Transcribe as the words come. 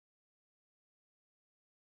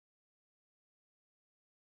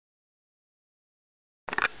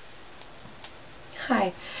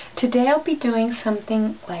Hi, today I'll be doing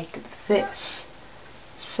something like this,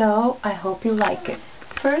 so I hope you like it.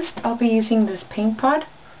 First I'll be using this paint pot,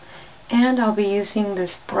 and I'll be using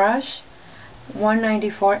this brush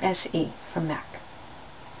 194 SE from MAC.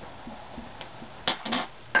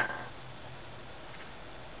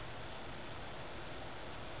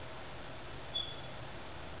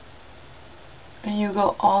 And you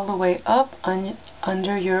go all the way up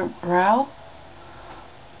under your brow,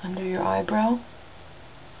 under your eyebrow.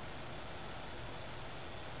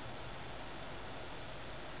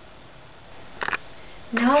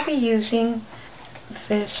 Now I'll be using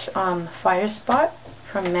this Firespot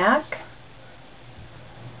from MAC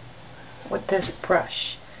with this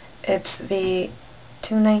brush. It's the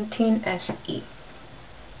 219 SE.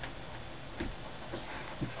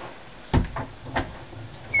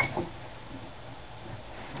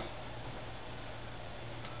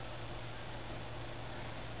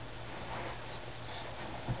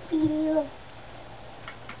 Yeah.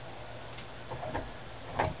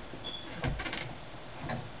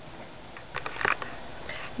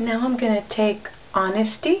 Now I'm going to take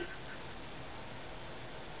Honesty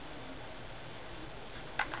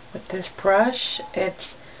with this brush. It's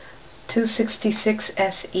 266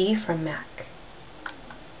 SE from MAC.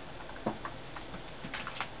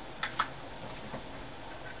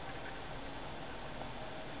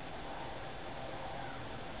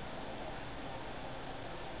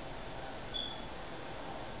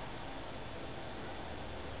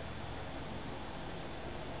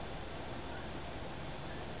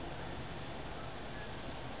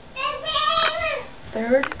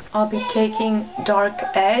 Third, I'll be taking Dark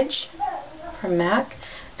Edge from MAC,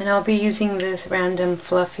 and I'll be using this random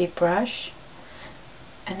fluffy brush,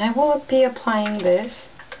 and I will be applying this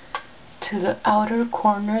to the outer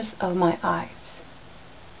corners of my eyes,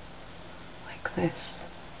 like this.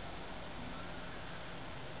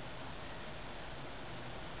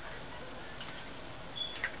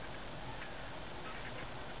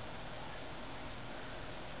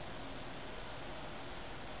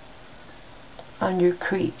 On your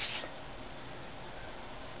crease.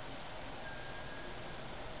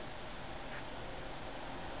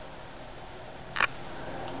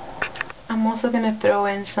 I'm also going to throw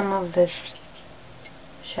in some of this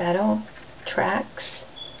shadow tracks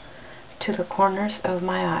to the corners of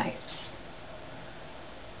my eyes,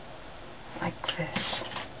 like this.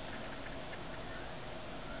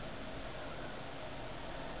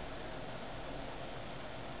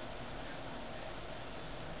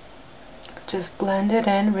 Just blend it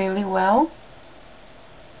in really well.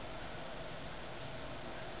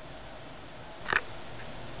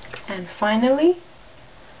 And finally,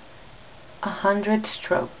 100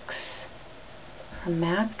 strokes from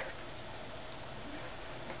MAC.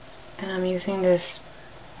 And I'm using this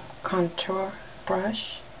contour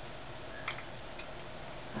brush.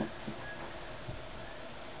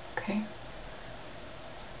 Okay.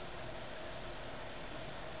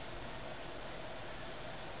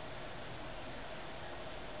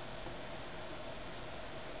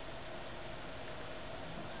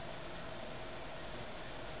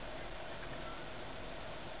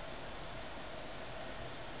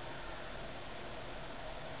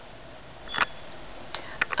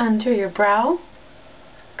 Under your brow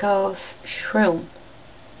goes Shroom,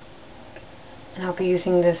 and I'll be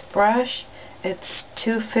using this brush. It's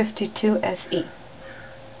 252 SE.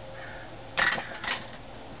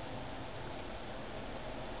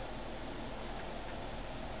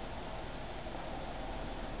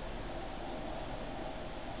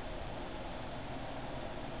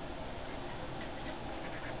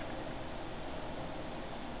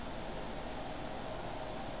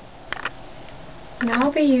 Now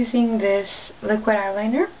I'll be using this liquid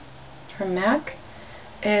eyeliner from MAC.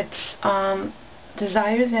 It's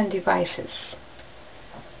Desires and Devices.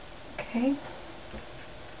 Okay.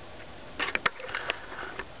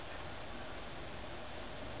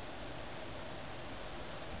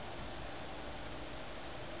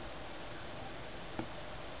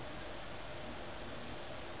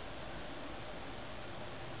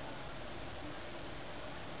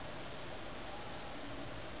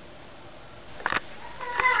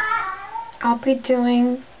 I'll be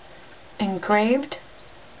doing Engraved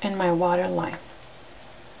in my waterline.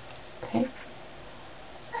 Okay.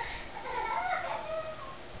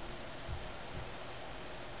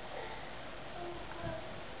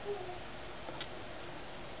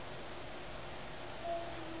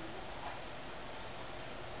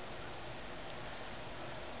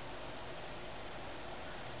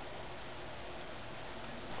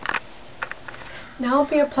 Now I'll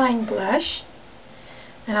be applying blush,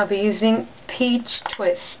 and I'll be using Peach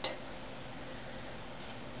Twist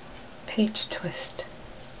page twist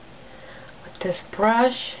with this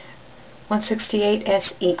brush 168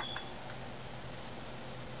 SE.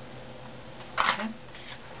 Okay.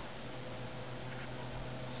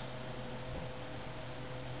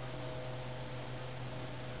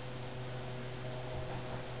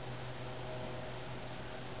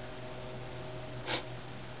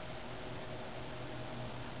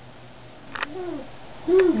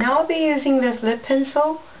 Now I'll be using this lip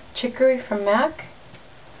pencil, Chicory from MAC.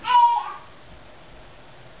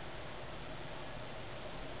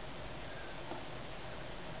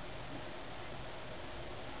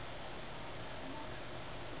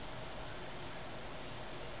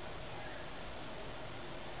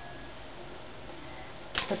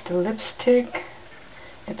 With the lipstick,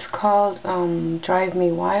 it's called Drive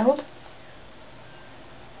Me Wild.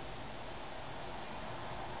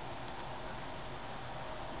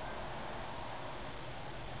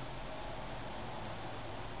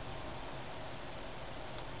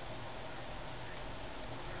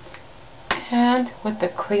 And with the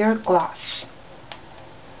clear gloss.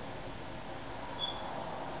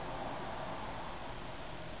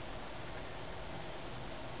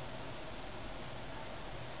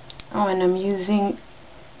 Oh, and I'm using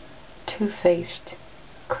Too Faced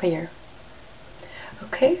clear.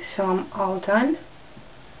 Okay, so I'm all done.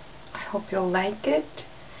 I hope you'll like it,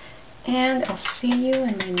 and I'll see you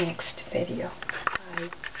in my next video. Bye.